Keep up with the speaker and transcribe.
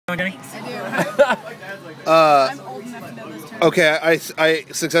Jenny? I'm old enough to know those terms. Okay, I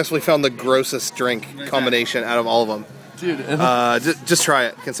successfully found the grossest drink combination out of all of them. Dude. Just try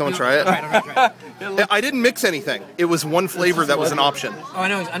it. Can someone try it? Try it. I didn't mix anything. It was one flavor that was an option. Oh, I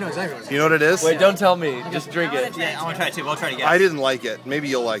know exactly what it is. You know what it is? Wait, don't tell me. Just drink it. Yeah, I want to try it too. We'll try to guess. I didn't like it. Maybe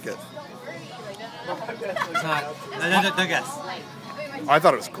you'll like it. It's not. Don't guess. I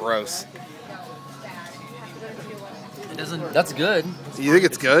thought it was gross. It doesn't. That's good. You think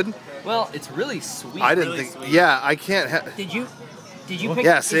it's good? Well, it's really sweet. I didn't think. Yeah, I can't. Did you pick?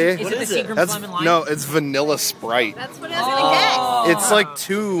 Yeah, see? Is What it is the it? Seagram's That's Lemon Lime? no, it's vanilla Sprite. That's what I was gonna guess. It's like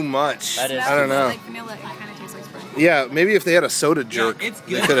too much. That is I don't know. Like vanilla, it kind of tastes like Sprite. Yeah, maybe if they had a soda jerk, it's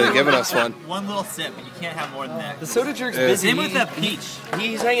they good. could have given us one. One little sip, but you can't have more than that. The soda jerk's Yeah. busy. Same with the peach.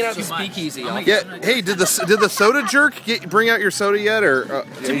 He's hanging out at the Too much. speakeasy. Yeah. Hey, did the soda jerk bring out your soda yet, or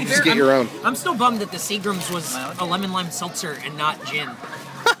you just get your own? I'm still bummed that the Seagram's was a lemon lime seltzer and not gin.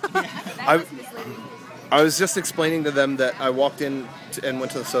 I was just explaining to them that I walked in and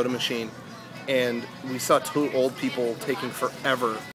went to the soda machine, and we saw two old people taking forever